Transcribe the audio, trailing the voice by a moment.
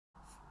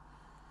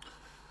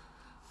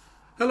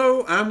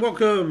Hello and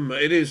welcome.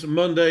 It is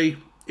Monday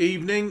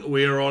evening.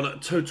 We are on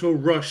Total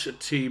Rush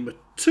Team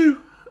 2.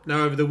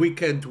 Now over the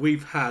weekend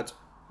we've had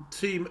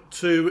Team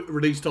 2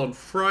 released on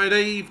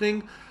Friday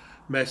evening.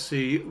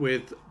 Messi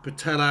with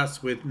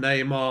Putellas, with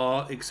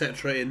Neymar,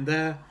 etc. in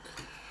there.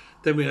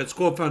 Then we had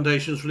Squad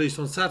Foundations released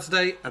on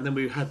Saturday. And then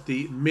we had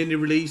the mini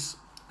release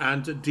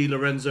and Di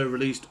Lorenzo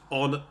released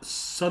on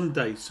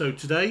Sunday. So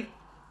today,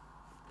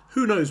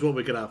 who knows what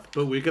we're going to have.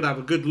 But we're going to have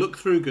a good look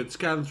through, good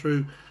scan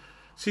through.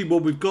 See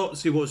what we've got,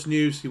 see what's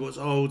new, see what's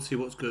old, see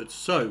what's good.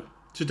 So,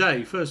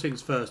 today, first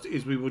things first,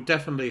 is we will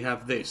definitely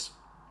have this.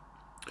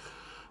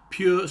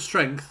 Pure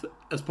Strength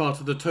as part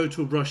of the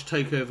Total Rush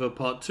Takeover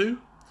Part 2.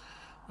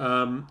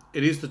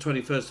 It is the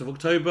 21st of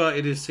October.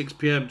 It is 6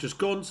 PM just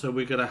gone, so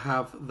we're going to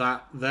have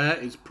that there.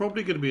 It's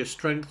probably going to be a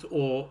strength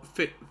or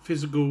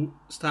physical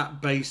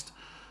stat-based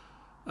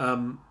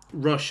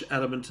rush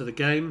element to the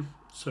game.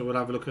 So we'll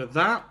have a look at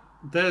that.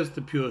 There's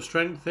the Pure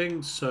Strength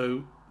thing,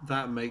 so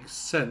that makes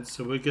sense.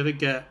 So we're going to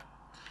get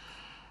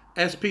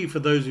SP for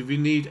those of you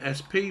who need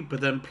SP,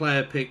 but then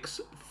player picks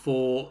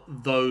for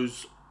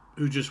those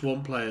who just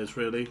want players,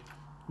 really.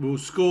 We'll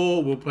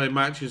score, we'll play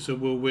matches, and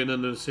we'll win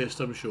an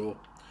assist, I'm sure.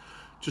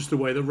 Just the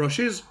way the rush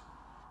is.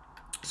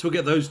 So we'll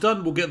get those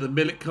done. We'll get the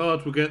Millet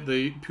card, we'll get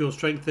the Pure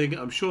Strength thing.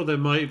 I'm sure there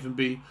might even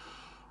be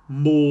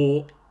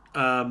more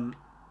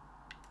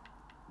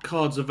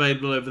cards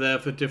available over there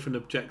for different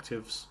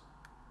objectives.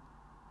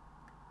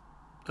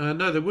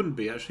 No, there wouldn't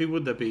be actually,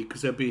 would there be?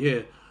 Because they'd be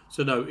here.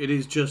 So no, it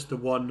is just the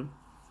one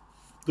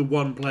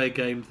player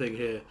game thing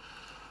here.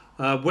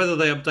 Whether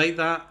they update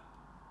that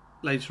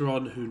later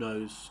on, who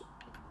knows?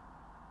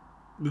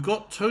 We've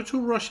got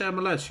Total Rush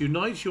MLS.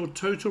 Unite your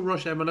Total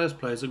Rush MLS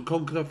players and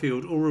conquer the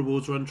field. All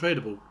rewards are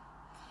untradeable.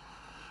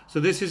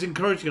 So this is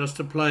encouraging us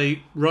to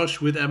play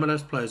Rush with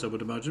MLS players, I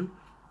would imagine.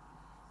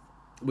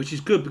 Which is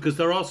good because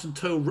there are some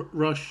Total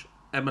Rush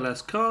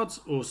MLS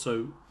cards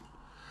also.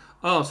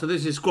 Ah, so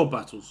this is squad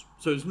battles.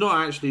 So it's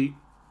not actually...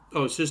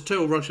 Oh, it's just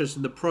Total Rushers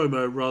in the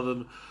promo rather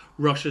than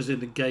Rushers in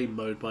the game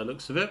mode by the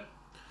looks of it.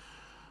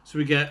 So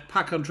we get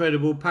pack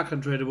untradeable, pack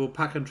untradeable,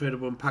 pack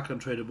untradeable, and pack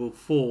untradeable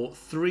for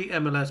 3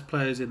 MLS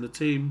players in the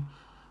team.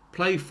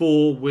 Play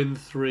 4, win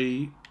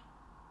 3.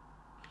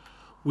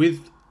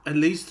 With at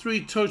least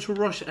 3 Total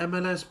Rush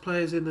MLS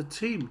players in the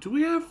team. Do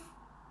we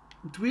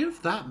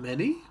have that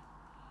many?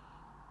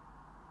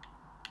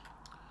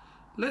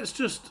 Let's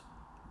just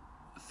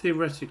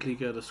theoretically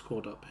get a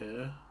squad up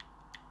here.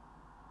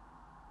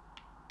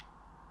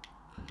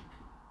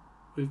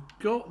 We've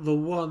got the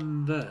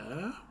one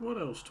there. What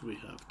else do we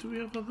have? Do we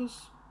have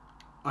others?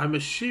 I'm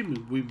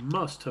assuming we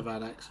must have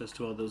had access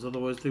to others,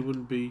 otherwise they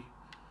wouldn't be.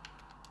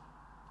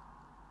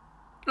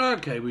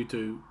 Okay, we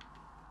do.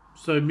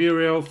 So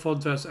Muriel,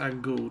 Fontes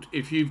and Gould.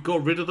 If you've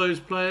got rid of those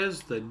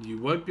players, then you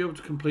won't be able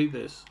to complete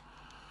this.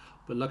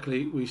 But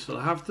luckily we still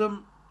have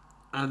them.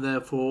 And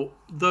therefore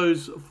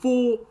those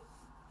 4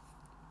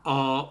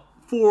 are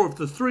 4 of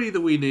the 3 that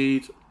we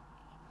need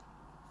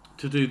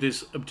to do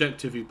this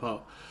objective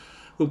part.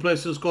 We'll play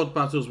some squad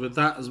battles with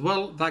that as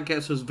well. That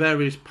gets us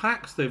various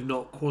packs. They've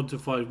not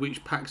quantified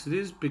which packs it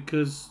is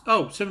because...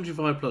 Oh,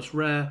 75 plus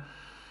rare,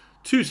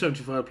 2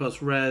 75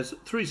 plus rares,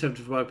 3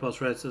 75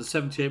 plus rares, and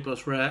 78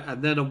 plus rare,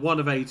 and then a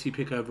 1 of 80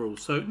 pick overall.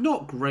 So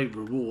not great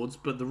rewards,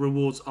 but the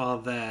rewards are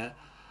there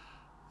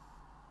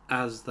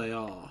as they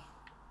are.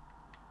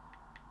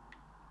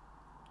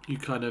 You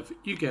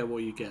get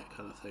what you get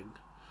kind of thing.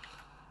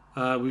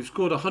 We've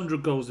scored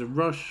 100 goals in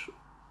Rush.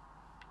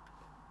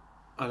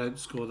 I don't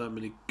score that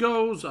many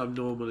goals. I'm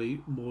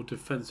normally more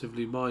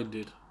defensively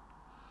minded.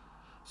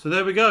 So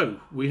there we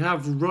go. We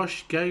have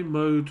Rush game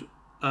mode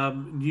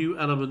new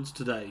elements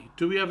today.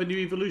 Do we have a new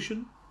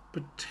evolution?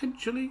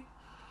 Potentially.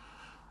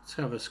 Let's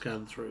have a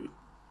scan through.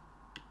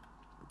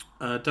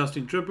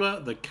 Dusting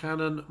Dribbler, the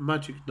Cannon,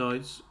 Magic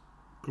Knights,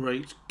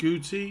 Great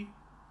Guti,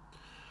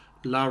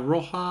 La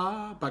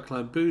Roja,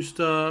 Backline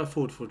Booster,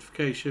 Forward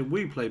Fortification,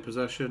 We Play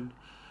Possession,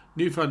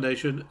 New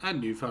Foundation, and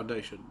New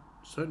Foundation.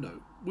 So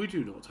no, we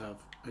do not have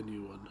a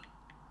new one.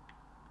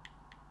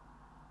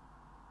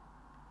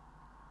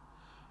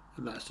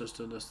 And that's just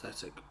an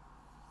aesthetic.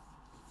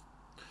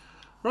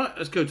 Right,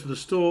 let's go to the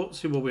store,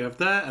 see what we have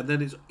there, and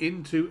then it's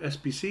into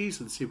SBCs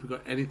and see if we've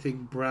got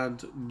anything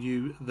brand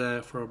new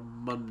there for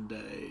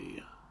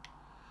Monday.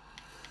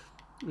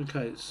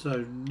 Okay,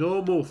 so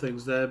normal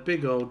things there,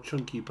 big old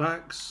chunky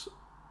packs.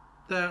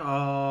 There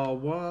are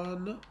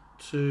 1,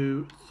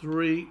 2,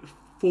 3,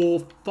 4,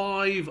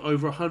 5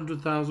 over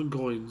 100,000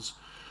 coins.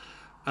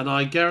 And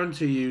I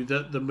guarantee you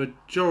that the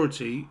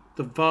majority,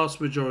 the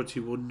vast majority,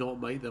 will not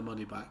make their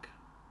money back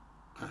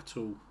at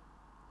all.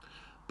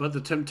 But the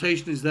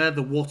temptation is there,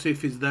 the what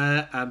if is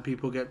there, and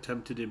people get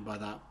tempted in by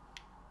that.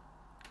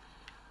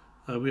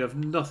 We have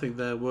nothing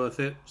there worth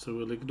it, so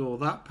we'll ignore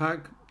that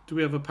pack. Do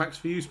we have a packs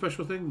for you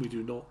special thing? We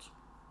do not.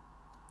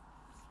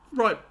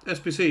 Right,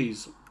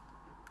 SPCs.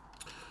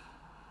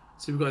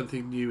 See if we've got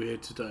anything new here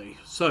today.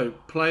 So,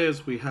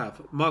 players we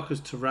have.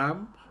 Marcus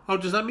Thuram. Oh,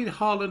 does that mean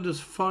Haaland has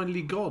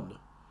finally gone?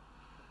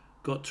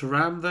 Got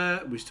Thuram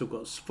there. We still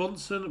got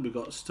Svensson. We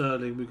got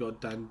Sterling. We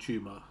got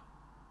Danjuma.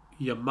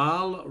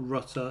 Yamal,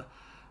 Rutter,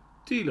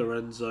 Di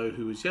Lorenzo,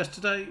 who was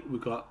yesterday. We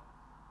got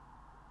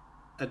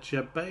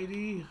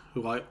Ejebedi,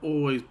 who I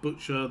always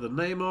butcher the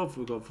name of.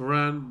 We've got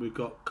Varane. We've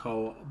got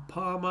Cole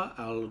Palmer,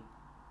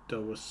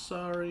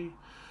 Aldowasari,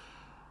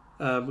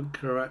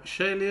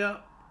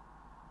 Kvaratskhelia,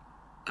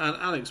 and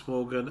Alex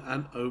Morgan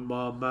and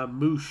Omar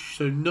Mamouche.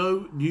 So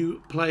no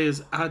new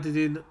players added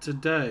in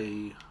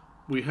today.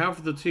 We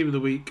have the Team of the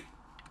Week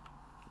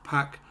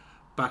pack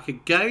back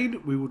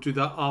again. We will do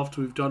that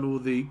after we've done all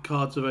the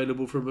cards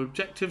available from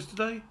objectives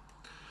today.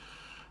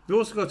 We've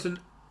also got an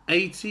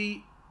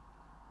 80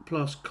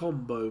 plus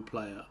combo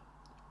player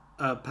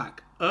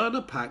pack. Earn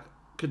a pack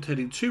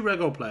containing 2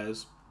 regular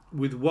players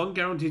with one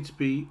guaranteed to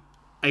be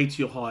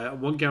 80 or higher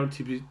and one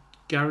guaranteed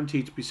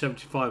to be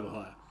 75 or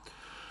higher.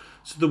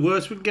 So the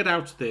worst we can get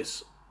out of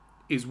this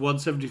is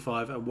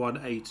 175 and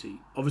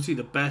 180. Obviously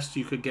the best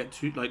you could get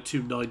to like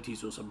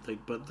 290s or something,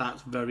 but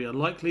that's very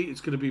unlikely.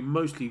 It's going to be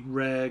mostly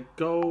rare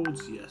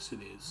golds. Yes, it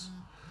is.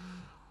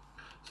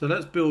 So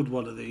let's build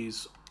one of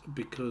these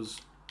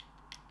because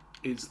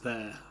it's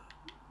there.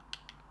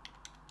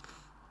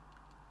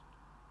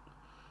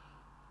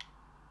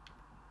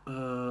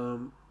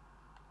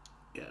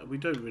 Yeah, we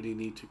don't really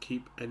need to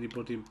keep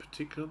anybody in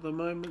particular at the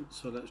moment,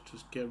 so let's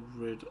just get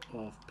rid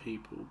of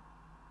people.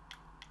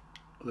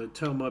 Although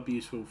Tel might be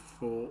useful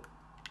for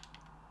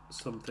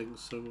something,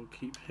 so we'll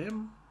keep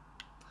him.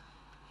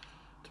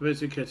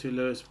 Tomato, Ketty,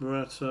 Lewis,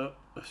 Morata.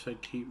 I say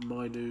keep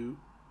Mainu.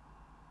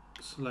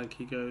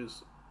 Solanke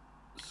goes.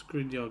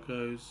 Skriniar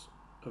goes.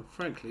 And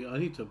frankly, I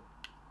need to...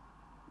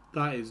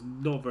 That is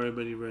not very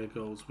many rare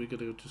golds. We're going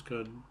to just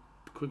go and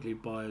quickly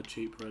buy a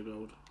cheap rare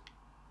gold.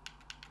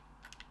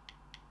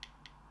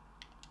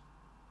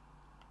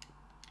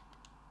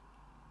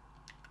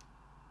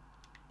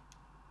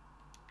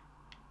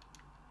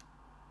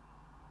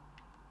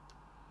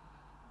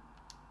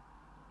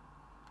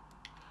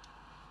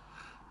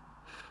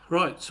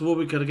 Right, so what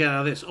we're going to get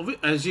out of this,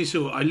 as you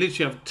saw, I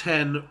literally have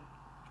 10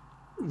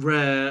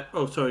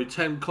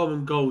 10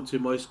 common golds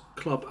in my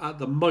club at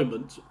the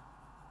moment.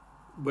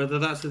 Whether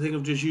that's the thing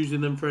of just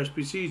using them for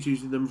SBCs,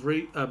 using them for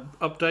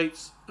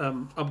upgrades,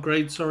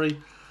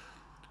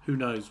 who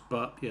knows?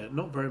 But yeah,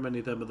 not very many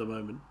of them at the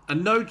moment.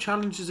 And no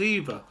challenges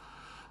either.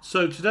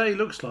 So today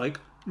looks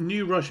like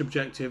new rush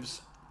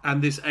objectives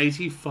and this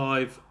 80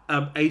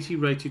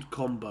 rated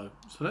combo.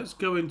 So let's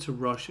go into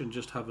rush and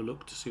just have a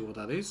look to see what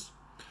that is.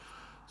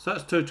 So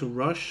that's total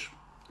rush.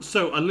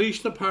 So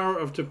unleash the power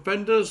of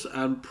defenders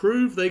and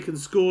prove they can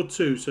score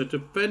too. So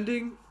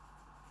defending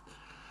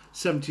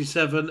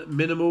 77,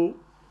 minimal,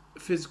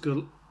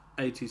 physical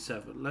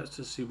 87. Let's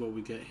just see what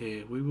we get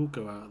here. We will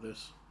go out of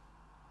this.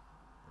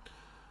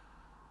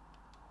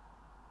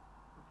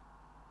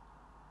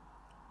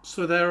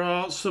 So there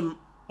are some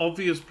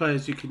obvious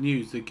players you can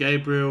use. The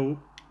Gabriel,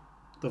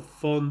 the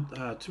Font.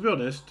 To be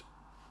honest,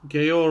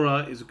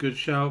 Gaora is a good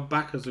shout.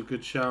 Backer's a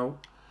good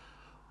shout.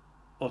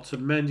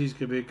 Otamendi's going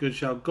to be a good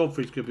shout.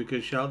 Godfrey's going to be a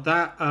good shout.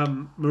 That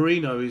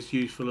Marino is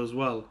useful as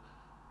well.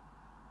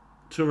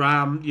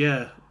 Thuram,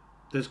 yeah.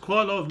 There's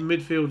quite a lot of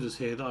midfielders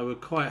here that I would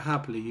quite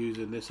happily use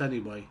in this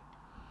anyway.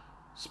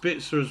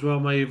 Spitzer as well,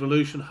 my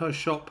evolution. Her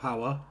shot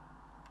power.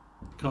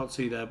 Can't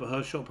see there, but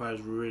her shot power is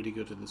really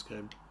good in this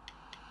game.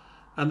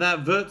 And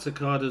that Verza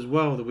card as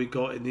well that we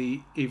got in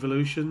the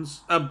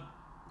evolutions.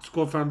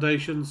 Squad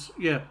foundations.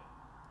 Yeah.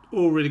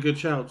 All really good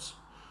shouts.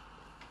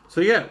 So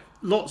yeah,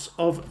 lots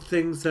of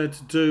things there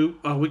to do.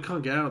 Oh, we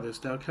can't get out of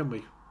this now, can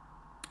we?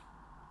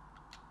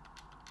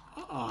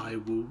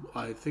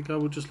 I think I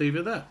will just leave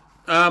it there.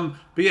 But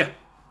yeah,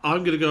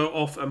 I'm going to go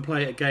off and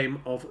play a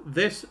game of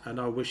this,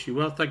 and I wish you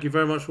well. Thank you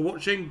very much for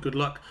watching. Good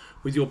luck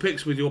with your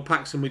picks, with your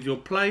packs, and with your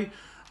play.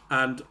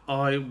 And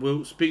I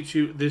will speak to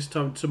you this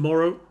time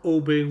tomorrow,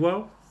 all being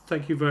well.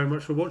 Thank you very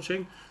much for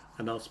watching,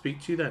 and I'll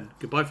speak to you then.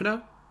 Goodbye for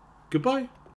now. Goodbye.